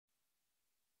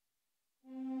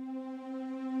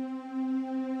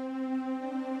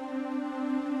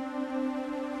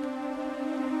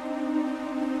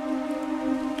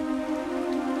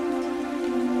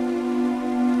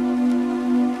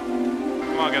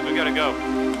guys, we gotta go.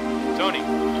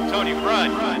 Tony,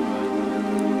 run, run.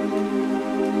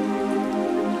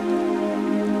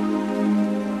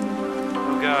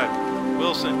 Oh God,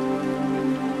 Wilson.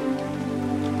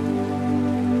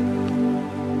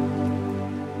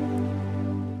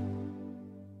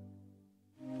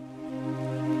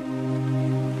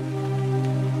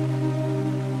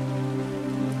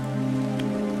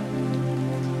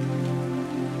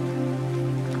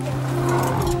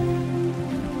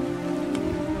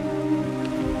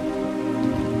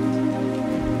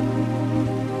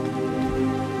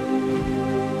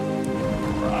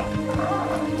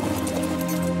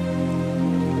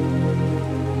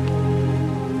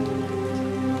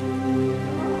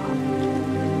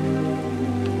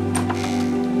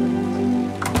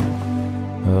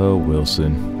 Oh,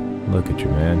 Wilson. Look at you,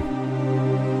 man.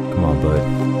 Come on,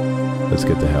 bud. Let's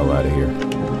get the hell out of here.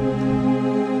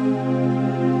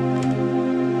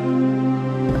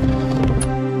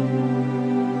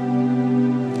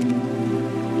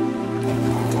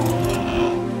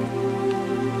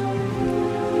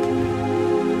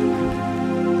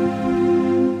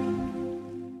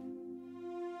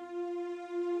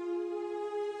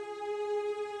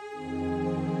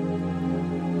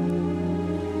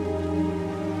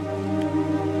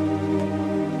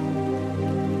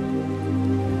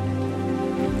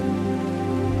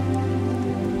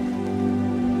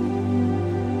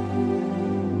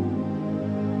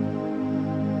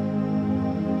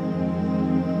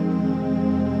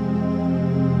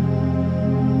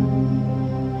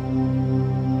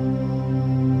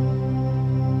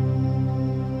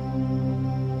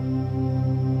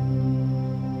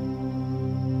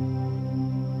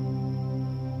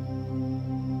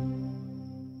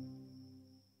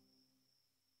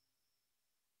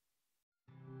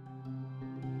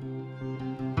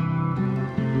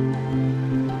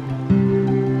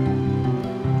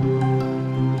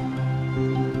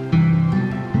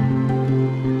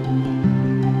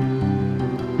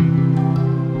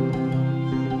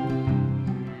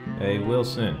 Hey,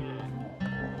 Wilson.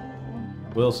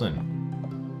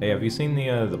 Wilson. Hey, have you seen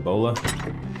the bola?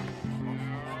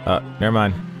 Never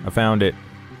mind. I found it.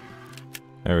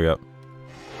 There we go.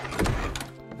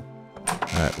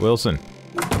 Alright, Wilson.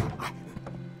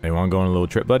 Hey, wanna go on a little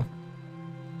trip, bud?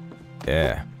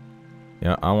 Yeah.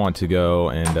 Yeah, I want to go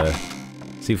and,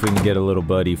 see if we can get a little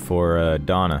buddy for,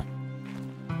 Donna.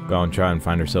 Go and try and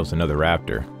find ourselves another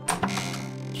raptor.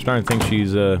 Starting to think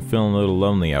she's, feeling a little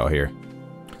lonely out here.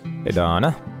 Hey,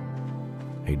 Donna.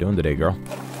 How you doing today, girl?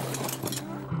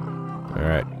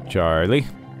 Alright, Charlie.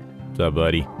 What's up,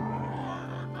 buddy?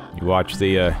 You watch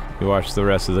the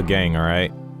rest of the gang,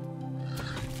 alright?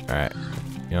 Alright.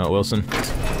 You know what, Wilson?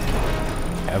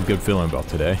 I have a good feeling about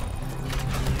today.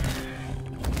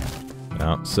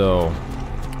 Now, so,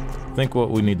 I think what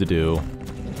we need to do...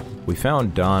 We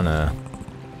found Donna...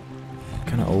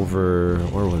 Kinda over...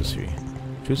 Where was she?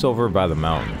 She was over by the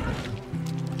mountain.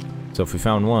 So if we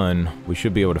found one, we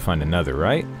should be able to find another,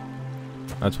 right?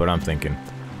 That's what I'm thinking.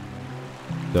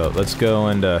 So let's go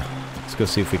and let's go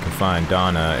see if we can find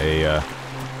Donna a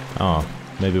oh,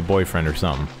 maybe a boyfriend or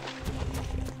something.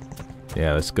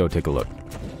 Yeah, let's go take a look.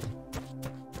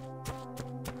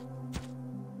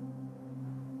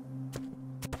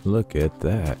 Look at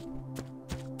that.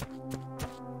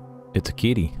 It's a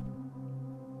kitty.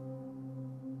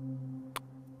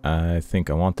 I think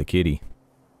I want the kitty.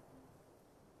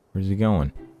 Where's he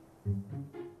going?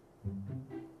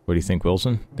 What do you think,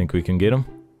 Wilson? Think we can get him?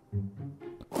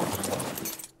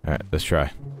 Alright, let's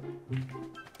try.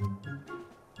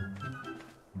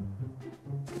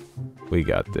 We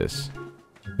got this.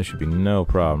 There should be no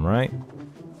problem, right?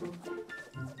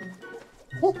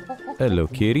 Hello,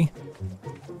 kitty.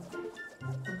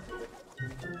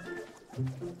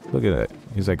 Look at that.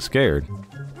 He's like scared.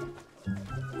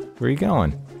 Where are you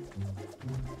going?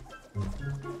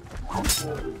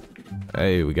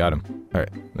 Hey, we got him.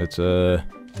 Alright, let's,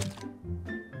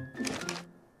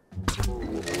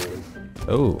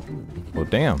 Oh. Well,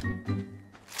 damn.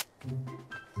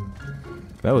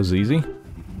 That was easy.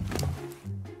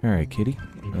 Alright, kitty.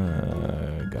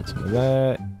 Got some of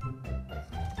that.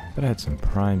 But I had some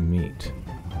prime meat.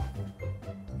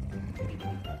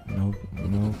 No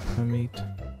prime meat.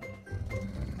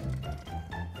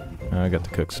 I got the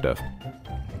cooked stuff.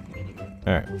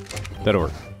 Alright, that'll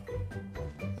work.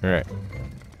 Alright.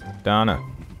 Donna,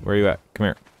 where you at? Come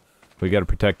here. We gotta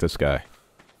protect this guy.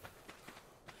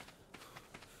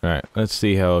 Alright, let's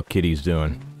see how Kitty's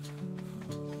doing.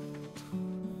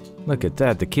 Look at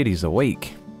that, the kitty's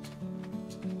awake.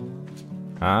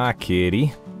 Ah,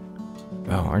 kitty.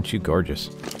 Oh, aren't you gorgeous?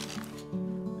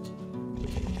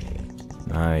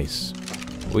 Nice.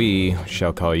 We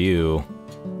shall call you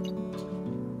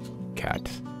Cat.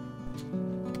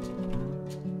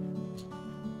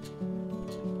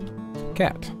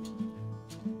 Cat.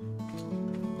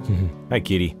 Hi,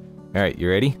 kitty. Alright, you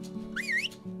ready?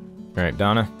 Alright,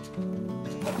 Donna.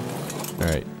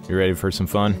 Alright, you ready for some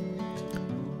fun?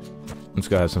 Let's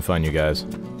go have some fun, you guys.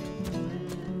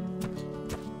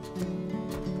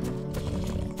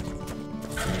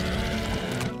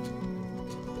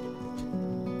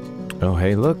 Oh,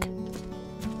 hey, look.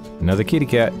 Another kitty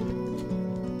cat.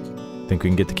 Think we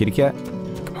can get the kitty cat?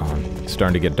 Come on. It's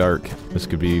starting to get dark. This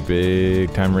could be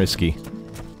big time risky.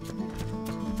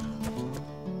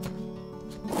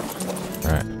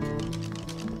 Alright.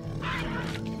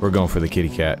 We're going for the kitty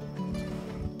cat.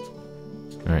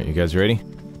 Alright, you guys ready?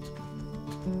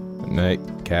 Good night,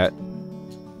 cat.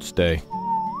 Stay.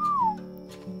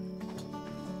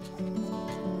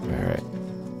 Alright.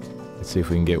 Let's see if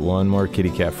we can get one more kitty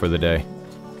cat for the day.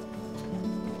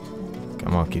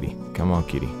 Come on, kitty. Come on,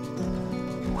 kitty.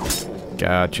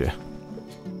 Gotcha.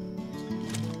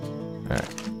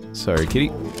 Alright. Sorry,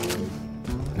 kitty.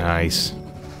 Nice.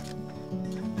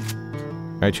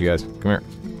 Alright, you guys. Come here.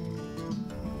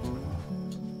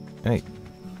 Hey.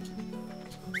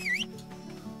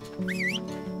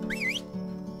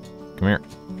 Come here.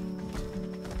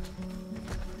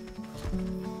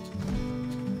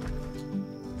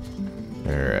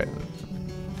 Alright.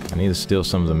 I need to steal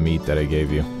some of the meat that I gave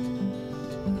you.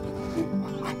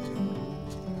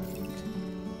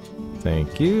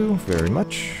 Thank you very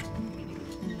much.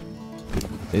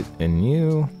 It and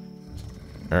you.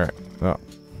 Alright, well,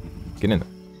 get in there.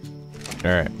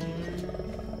 Alright.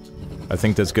 I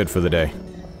think that's good for the day.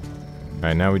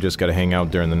 Alright, now we just gotta hang out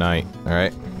during the night.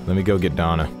 Alright, let me go get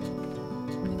Donna.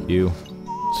 You,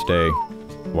 stay,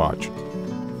 watch.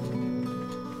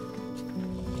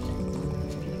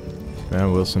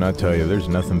 Man, Wilson, I tell you, there's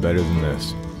nothing better than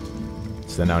this.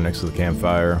 Sitting out next to the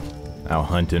campfire, out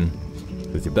hunting,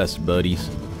 with your best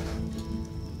buddies.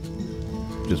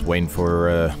 Just waiting for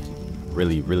a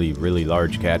really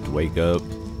large cat to wake up.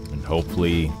 And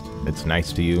hopefully it's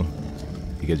nice to you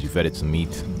because you fed it some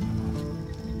meat.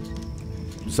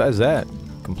 Besides that,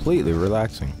 completely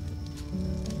relaxing.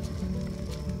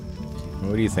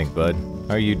 What do you think, bud?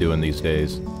 How are you doing these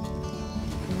days?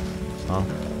 Huh?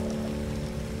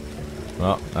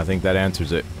 Well, I think that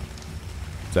answers it.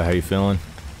 Is that how you feeling?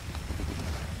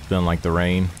 Feeling like the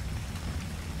rain?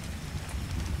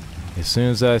 As soon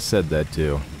as I said that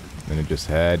too, then it just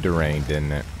had to rain,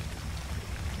 didn't it?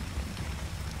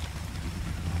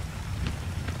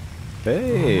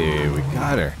 Hey, we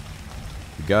got her.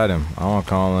 We got him. I want to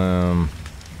call him...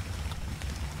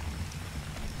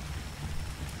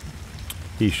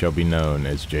 He shall be known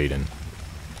as Jaden.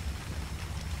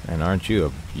 And aren't you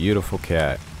a beautiful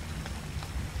cat?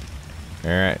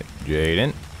 Alright,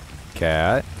 Jaden.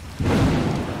 Cat.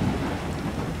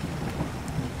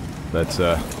 Let's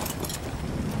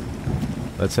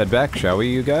head back, shall we,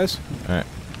 you guys? Alright.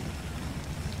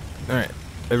 Alright,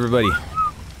 everybody.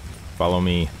 Follow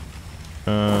me.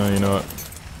 You know what?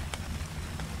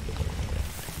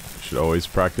 Should always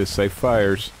practice safe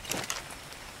fires.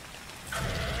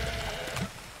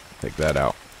 Take that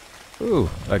out. Ooh,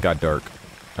 that got dark.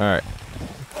 Alright.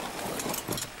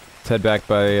 Let's head back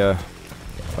by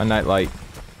nightlight.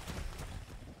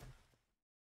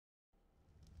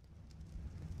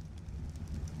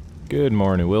 Good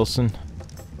morning, Wilson.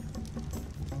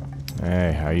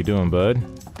 Hey, how you doing, bud?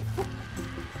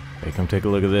 Hey, come take a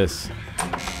look at this.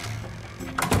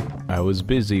 I was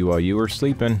busy while you were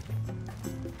sleeping.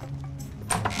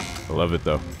 I love it,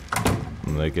 though.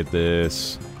 Look at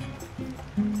this.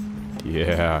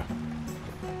 Yeah.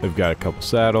 They've got a couple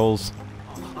saddles.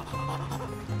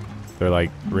 They're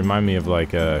like, remind me of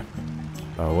like, what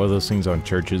are those things on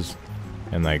churches?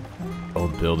 And like,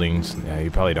 old buildings. Yeah, you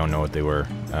probably don't know what they were.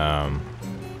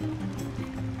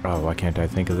 Oh, why can't I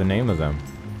think of the name of them?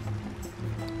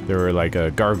 There were like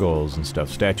gargoyles and stuff,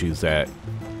 statues that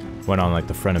went on like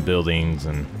the front of buildings,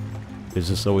 and it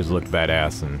just always looked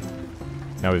badass. And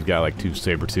now we've got like two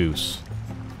saber-tooths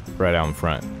right out in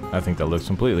front. I think that looks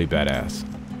completely badass.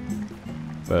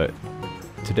 But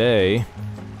today,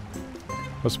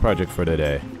 what's the project for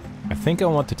today? I think I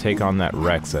want to take on that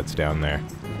Rex that's down there.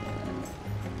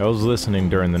 I was listening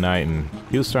during the night and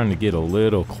he was starting to get a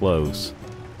little close.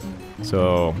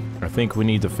 So I think we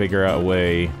need to figure out a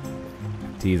way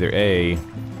to either A,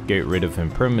 get rid of him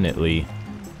permanently,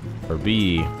 or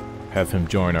B, have him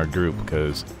join our group,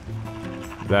 because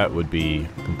that would be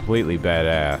completely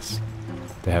badass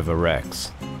to have a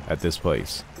Rex at this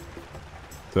place.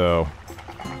 So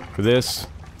for this,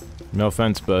 no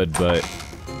offense, bud, but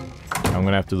I'm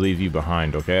gonna have to leave you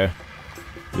behind, okay?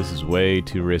 This is way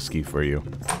too risky for you.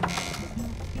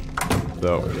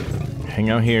 So, hang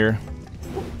out here.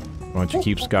 Why don't you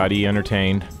keep Scotty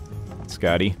entertained?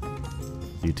 Scotty,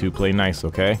 you two play nice,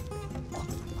 okay?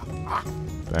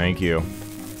 Thank you.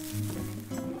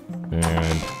 And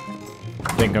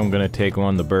I think I'm gonna take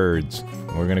one of the birds.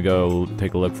 We're gonna go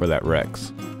take a look for that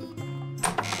Rex.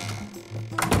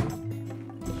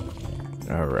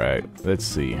 Alright, let's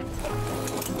see.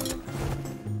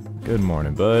 Good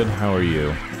morning, bud. How are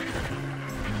you?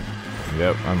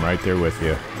 Yep, I'm right there with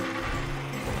you.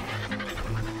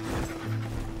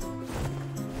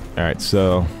 Alright,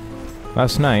 so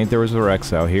last night there was a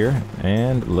Rex out here,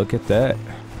 and look at that.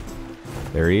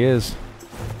 There he is.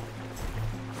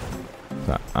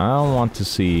 So I want to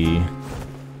see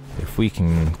if we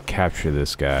can capture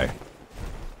this guy.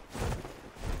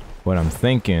 What I'm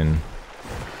thinking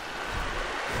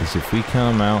is if we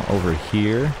come out over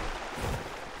here.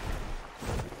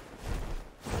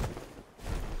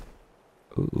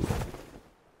 Ooh.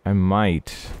 I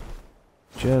might,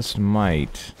 just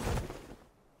might,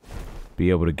 be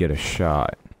able to get a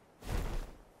shot.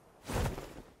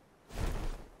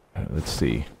 Let's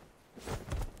see.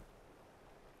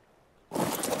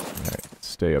 Alright,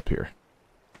 stay up here.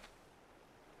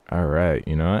 Alright,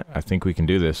 you know what? I think we can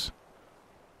do this.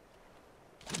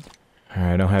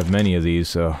 Alright, I don't have many of these,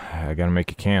 so I gotta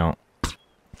make it count.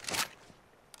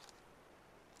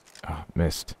 Oh,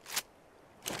 missed.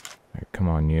 Alright, come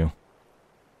on, you.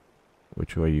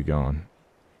 Which way you going?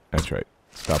 That's right.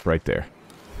 Stop right there.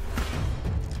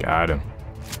 Got him.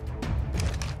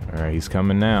 Alright, he's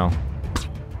coming now.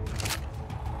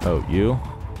 Oh, you?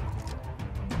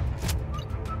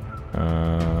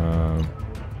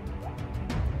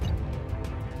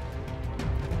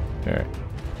 Alright.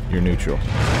 You're neutral.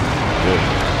 Good.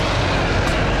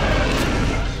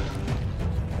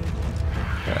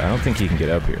 I don't think he can get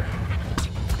up here.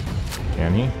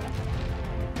 Can he?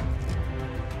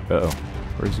 Uh-oh.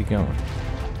 Where's he going?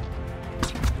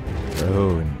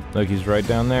 Oh, and look, he's right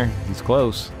down there. He's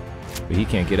close. But he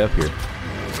can't get up here.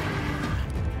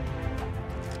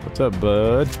 What's up,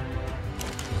 bud?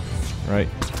 Right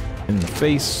in the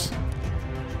face.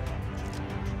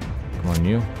 Come on,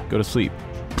 you. Go to sleep.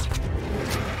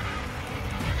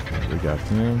 We got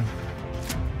him.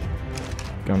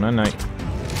 Go night-night.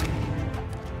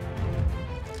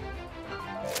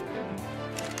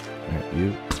 Alright,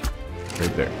 you.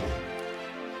 Right there.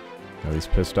 Oh, he's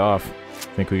pissed off.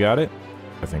 Think we got it?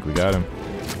 I think we got him.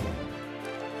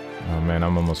 Oh man,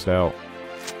 I'm almost out.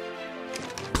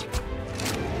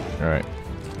 Alright.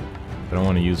 I don't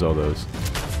want to use all those.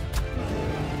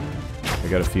 I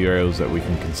got a few arrows that we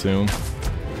can consume.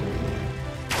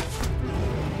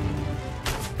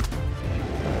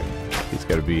 Alright. He's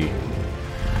gotta be...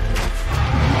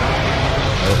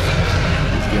 Oh,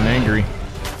 he's getting angry.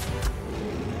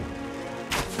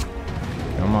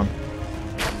 Come on.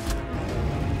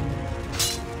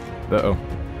 Uh-oh.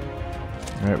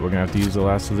 Alright, we're gonna have to use the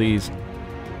last of these.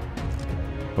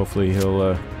 Hopefully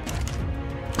he'll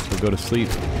go to sleep.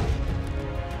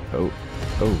 Oh.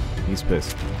 Oh, he's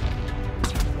pissed.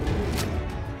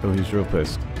 Oh, he's real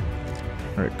pissed.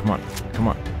 Alright, come on. Come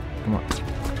on. Come on.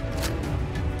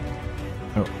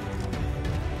 Oh.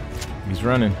 He's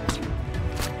running.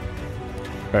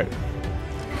 Alright.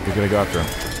 We're gonna go after him.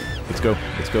 Let's go.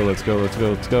 Let's go. Let's go. Let's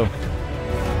go. Let's go.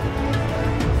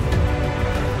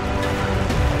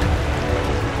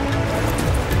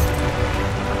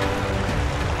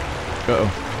 Uh-oh.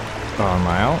 Oh, am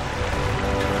I out?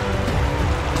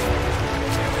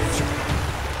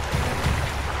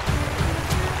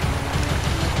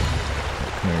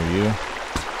 Come here, you.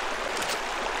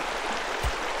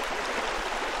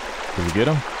 Did we get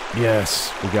him?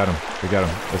 Yes, we got him. We got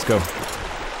him. Let's go.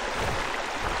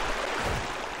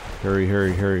 Hurry,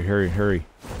 hurry, hurry, hurry, hurry.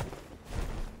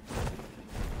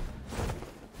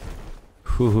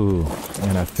 Whew.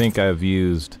 And I think I've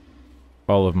used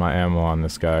all of my ammo on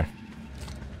this guy.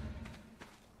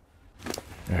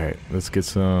 Alright, let's get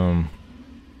some...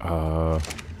 Alright,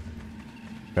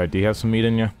 do you have some meat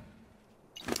in you?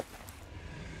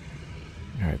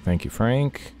 Alright, thank you,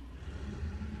 Frank.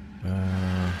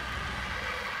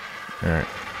 Alright.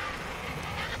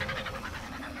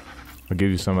 I'll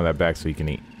give you some of that back so you can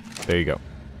eat. There you go.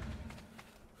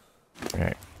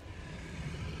 Alright.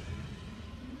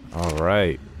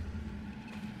 Alright.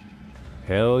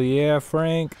 Hell yeah,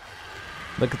 Frank.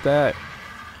 Look at that.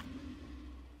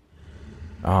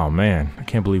 Oh man, I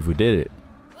can't believe we did it.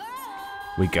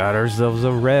 We got ourselves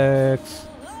a Rex.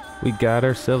 We got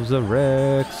ourselves a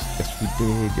Rex. Yes we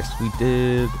did, yes we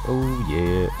did. Oh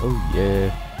yeah, oh yeah.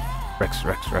 Rex,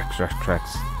 Rex, Rex, Rex,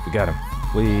 Rex. We got him.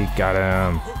 We got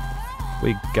him.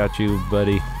 We got you,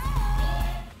 buddy.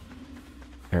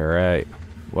 Alright.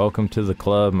 Welcome to the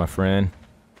club, my friend.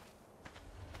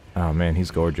 Oh man,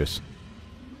 he's gorgeous.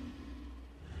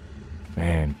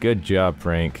 Man, good job,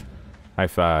 Frank. High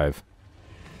five.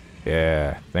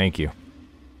 Yeah, thank you.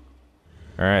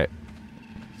 Alright.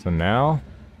 So now...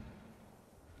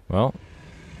 Well...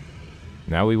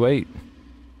 Now we wait.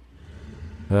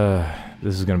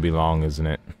 This is gonna be long, isn't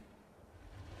it?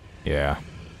 Yeah.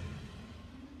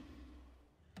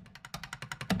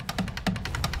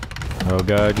 Oh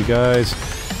god, you guys.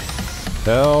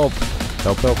 Help!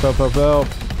 Help, help, help, help, help!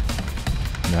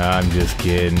 Nah, I'm just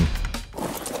kidding.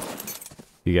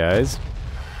 You guys,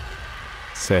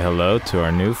 say hello to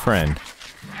our new friend.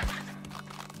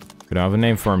 We don't have a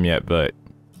name for him yet, but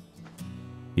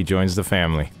he joins the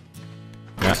family.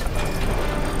 Yeah.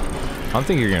 I don't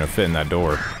think you're gonna fit in that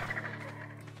door.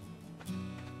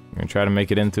 You gonna try to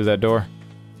make it in through that door?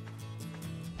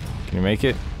 Can you make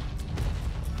it?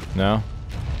 No?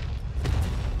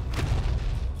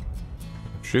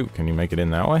 Shoot, can you make it in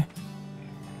that way?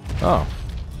 Oh.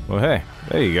 Well, hey,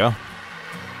 there you go.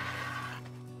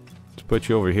 Let's put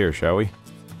you over here, shall we?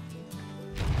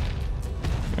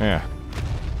 Yeah.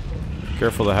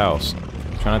 Careful the house.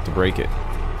 Try not to break it.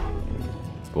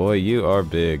 Boy, you are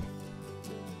big.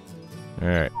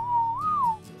 Alright.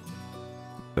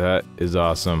 That is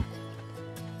awesome.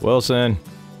 Wilson!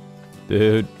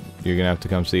 Dude, you're gonna have to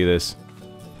come see this.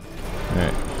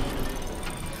 Alright.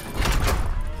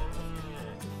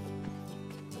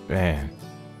 Man.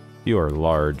 You are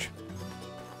large.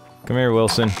 Come here,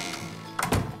 Wilson.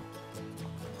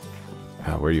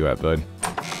 Ah, where you at, bud?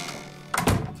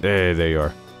 Hey, there you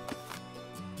are.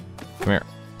 Come here.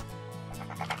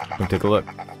 Come take a look.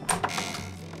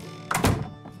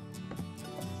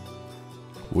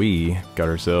 We got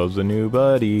ourselves a new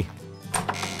buddy.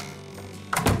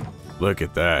 Look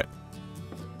at that.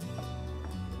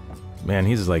 Man,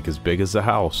 he's like as big as the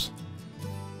house.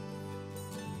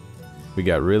 We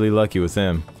got really lucky with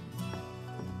him.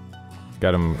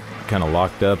 Got him kind of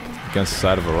locked up against the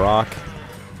side of a rock.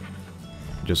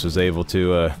 Just was able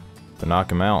to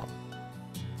knock him out.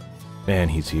 Man,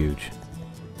 he's huge.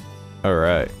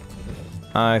 Alright.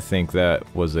 I think that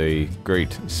was a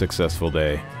great, successful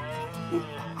day.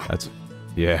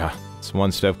 Yeah, it's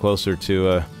one step closer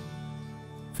to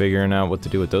figuring out what to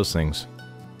do with those things.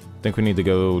 I think we need to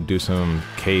go do some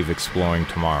cave exploring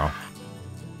tomorrow.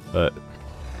 But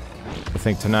I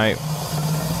think tonight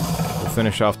we'll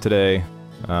finish off today.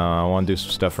 I want to do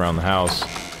some stuff around the house.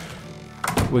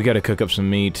 We got to cook up some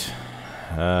meat.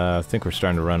 I think we're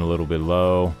starting to run a little bit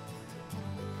low.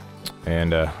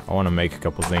 And I want to make a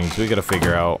couple things. We got to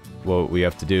figure out what we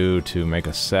have to do to make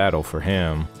a saddle for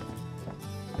him.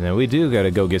 And then we do got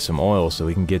to go get some oil so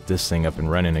we can get this thing up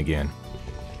and running again.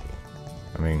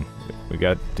 I mean, we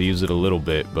got to use it a little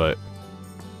bit, but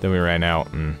then we ran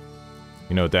out, and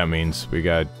you know what that means. We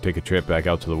got to take a trip back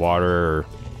out to the water or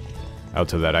out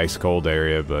to that ice cold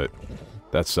area, but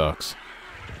that sucks.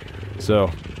 So,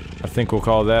 I think we'll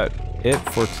call that it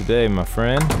for today, my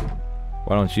friend.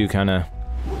 Why don't you kind of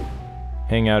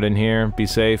hang out in here, be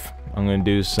safe. I'm going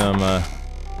to do some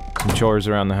chores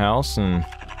around the house, and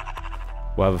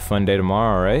we'll have a fun day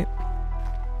tomorrow, alright?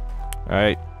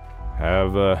 Alright.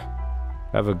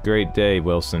 Have a great day,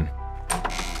 Wilson.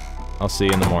 I'll see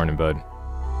you in the morning, bud.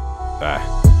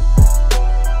 Bye.